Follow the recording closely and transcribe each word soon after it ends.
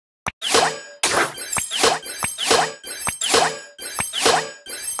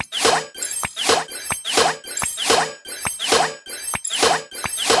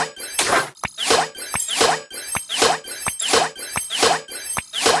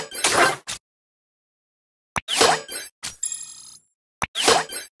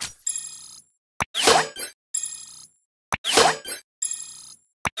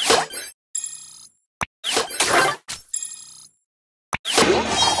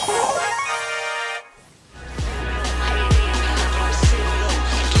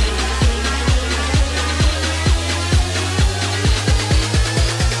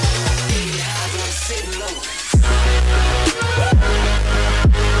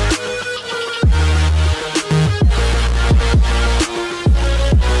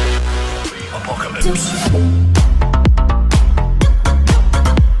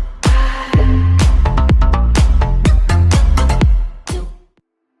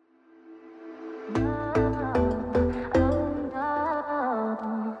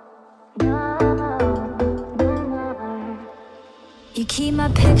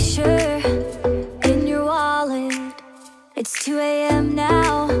picture in your wallet. It's 2 a.m.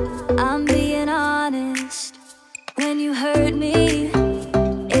 now, I'm being honest. When you hurt me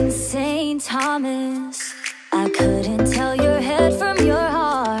in St. Thomas, I couldn't tell your head from your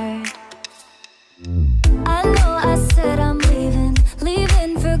heart. I know I said I'm leaving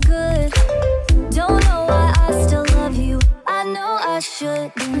for good. Don't know why I still love you, I know I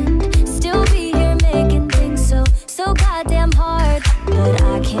shouldn't. Still be here making things so goddamn hard. But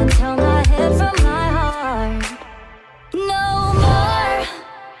I can't tell my head from my heart. No more.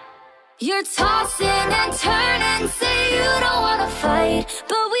 You're tossing and turning, say you don't wanna fight,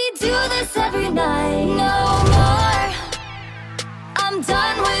 but we do this every night. No more. I'm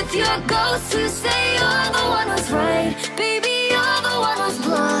done with your ghosts who say you're the one who's right. Baby, you're the one who's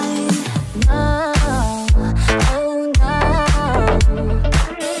blind. No, oh no,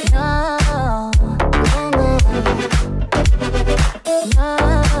 no, no, no,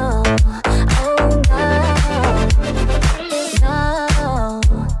 oh no.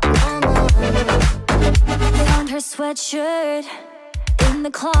 Found her sweatshirt in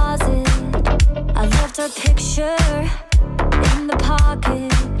the closet. I left her picture in the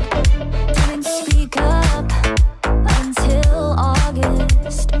pocket. Didn't speak up until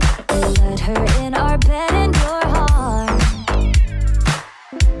August. We let her in our bed in your heart.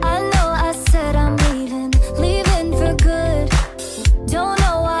 I know I said I'm leaving for good. Don't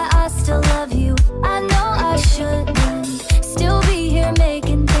know why I still love you, I know I shouldn't. Still be here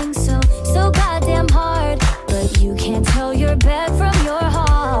making things so goddamn hard. But you can't tell your bed from your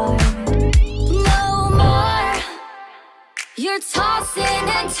heart. No more. You're tossing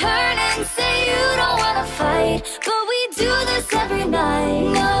and turning, say you don't wanna fight, but we do this every night.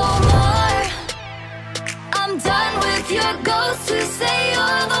 No more. I'm done with your ghosts who say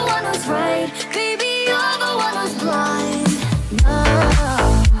you're the one who's right. Baby, you're the one who's blind. No,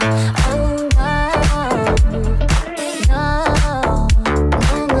 oh no, no,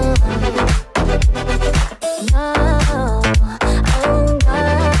 no, no,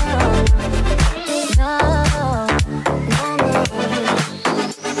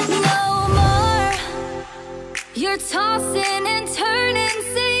 oh no. You're tossing and turning,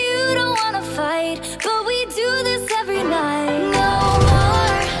 say you don't wanna fight, but we do this every night. No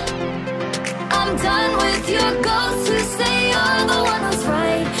more. I'm done with your ghosts who say you're the one who's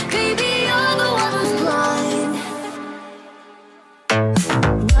right. Baby, you're the one who's blind.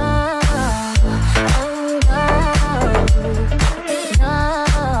 No, oh no, no,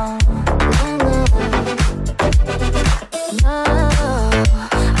 no,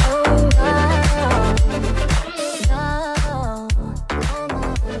 oh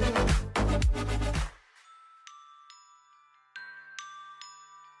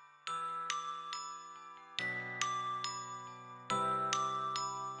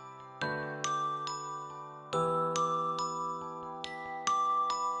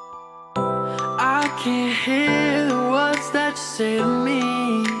I can't hear the words that you say to me,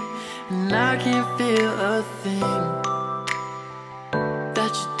 and I can't feel a thing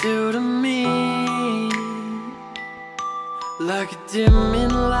that you do to me. Like a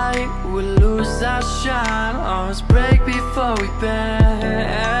dimming light, we lose our shine. Arms break before we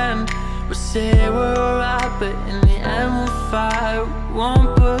bend. We say we're right, but in the end we'll fight. We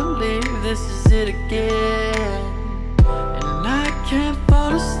won't believe this is it again. And I can't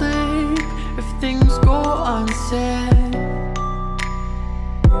fall asleep if things go unsaid.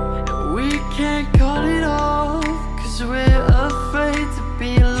 And we can't call it off, cause we're afraid to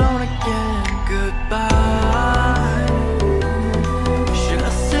be alone again. Goodbye. Should I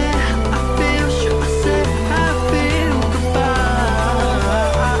say how I feel? Should I say how I feel? Goodbye.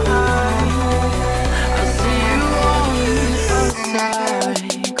 I'll see you on the other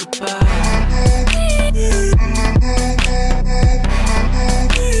side. Goodbye.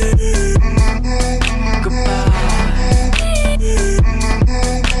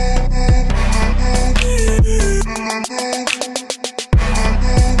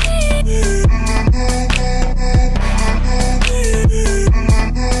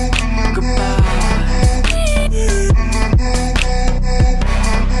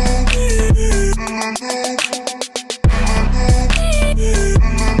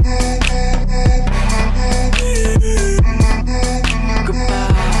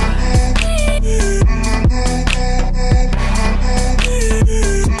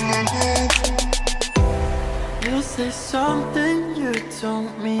 Something you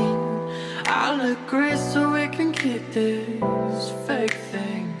don't mean. I'll agree so we can keep this fake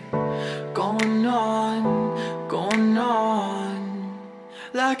thing going on, going on.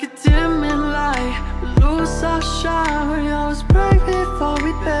 Like a dimming light, we lose our shine. We always break before we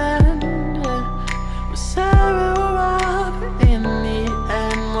bend. We'll say we were up, but in the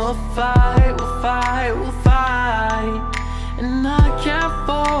end we'll fight, we'll fight, we'll fight. And I can't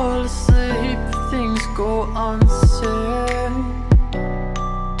fall asleep if things go unsaid.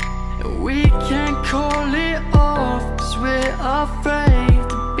 And we can't call it off, cause we're afraid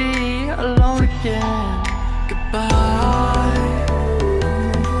to be alone again. Goodbye.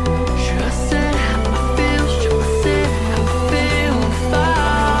 Should I say how I feel? Should I say how I feel?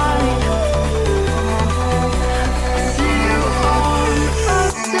 Fine. I see you on the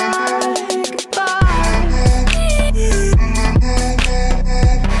outside. Goodbye. Goodbye.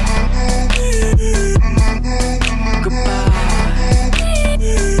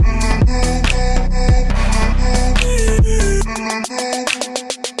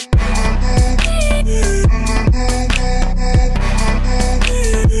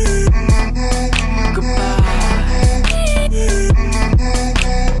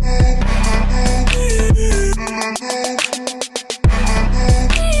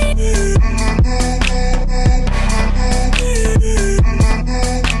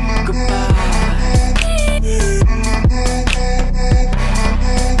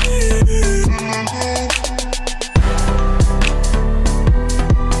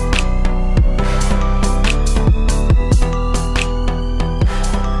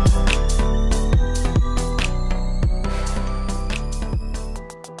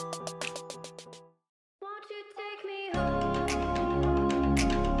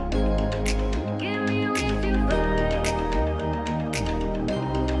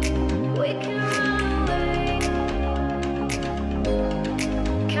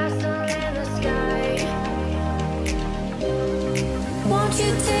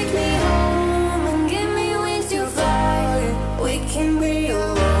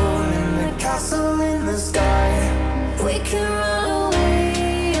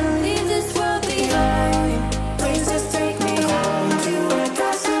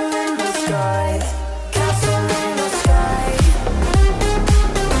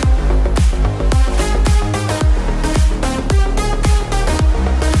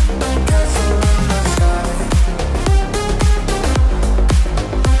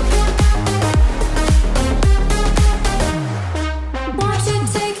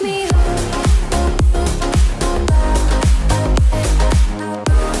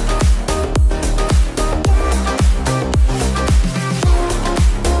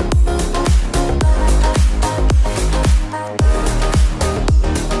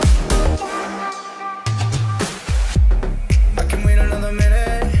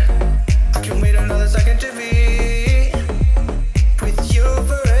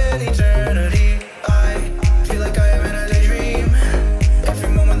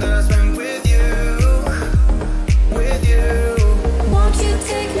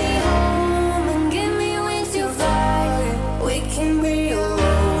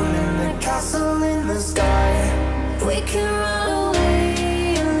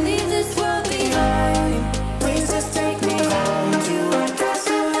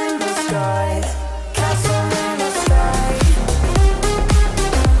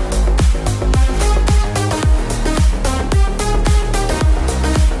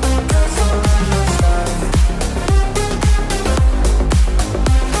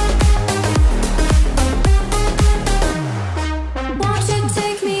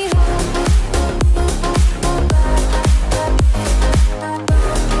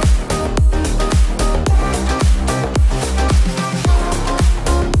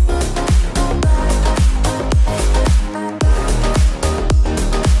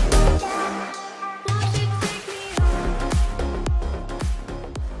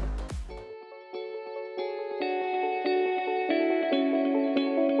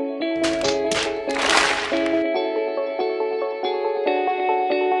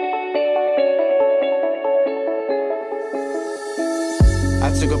 I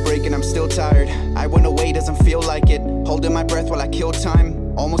took a break and I'm still tired. I went away, doesn't feel like it. Holding my breath while I kill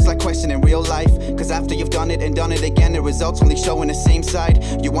time, almost like questioning real life. Cause after you've done it and done it again, the results only showing the same side.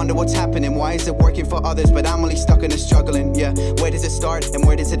 You wonder what's happening, why is it working for others, but I'm only stuck in the struggling. Yeah, where does it start and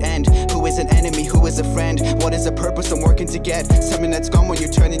where does it end? Who is an enemy, who is a friend? What is the purpose I'm working to get? Something that's gone when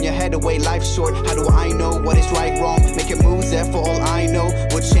you're turning your head away. Life's short, how do I know what is right, wrong? Making moves there for all I know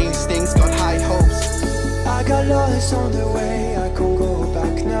will change things, got high hopes. I got lost on the way, I can't go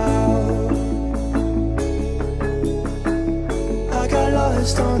back now. I got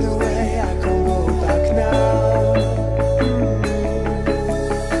lost on the way, I can't go back now.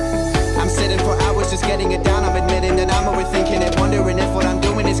 I'm sitting for hours just getting it down. I'm admitting that I'm overthinking it, wondering if what I'm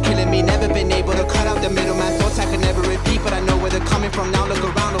doing is killing me. Never been able to cut out the middle, man. Thoughts I could never repeat, but I know where they're coming from now. Look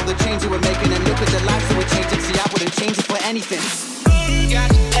around. anything.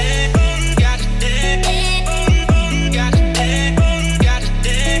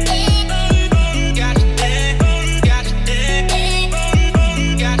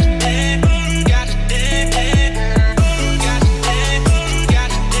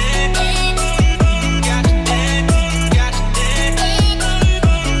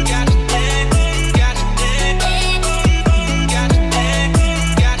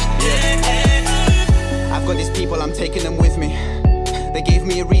 I'm taking them with me. They gave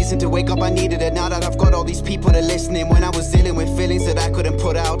me a reason to wake up, I needed it. Now that I've got all these people that listening, when I was dealing with feelings that I couldn't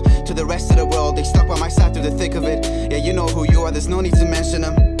put out to the rest of the world, they stuck by my side through the thick of it. Yeah, you know who you are, there's no need to mention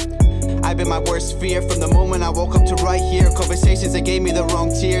them. I've been my worst fear from the moment I woke up to right here. Conversations that gave me the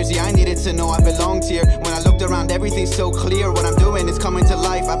wrong tears. Yeah, I needed to know I belonged here. When I looked around, everything's so clear. What I'm doing is coming to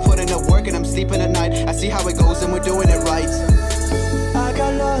life. I put in the work and I'm sleeping at night. I see how it goes and we're doing it right. I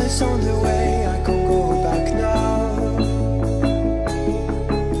got lost on the way, I can't go back now.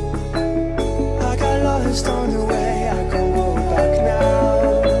 I got lost on the way, I can't go back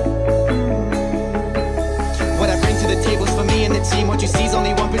now. What I bring to the table's for me and the team. What you see is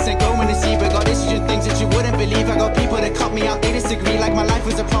only 1% going to see. But got issues and things that you wouldn't believe. I got people that cut me out, they disagree. Like my life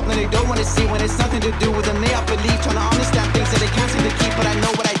is a problem they don't want to see. When it's nothing to do with them, they up believe. Trying to understand things that they can't seem to keep. But I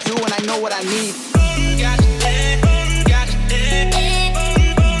know what I do and I know what I need.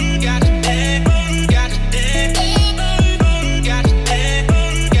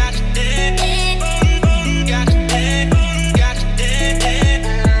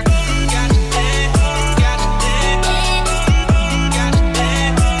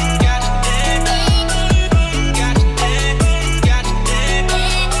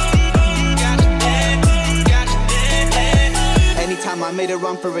 I made a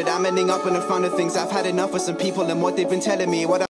run for it. I'm ending up in the front of things. I've had enough of some people and what they've been telling me. What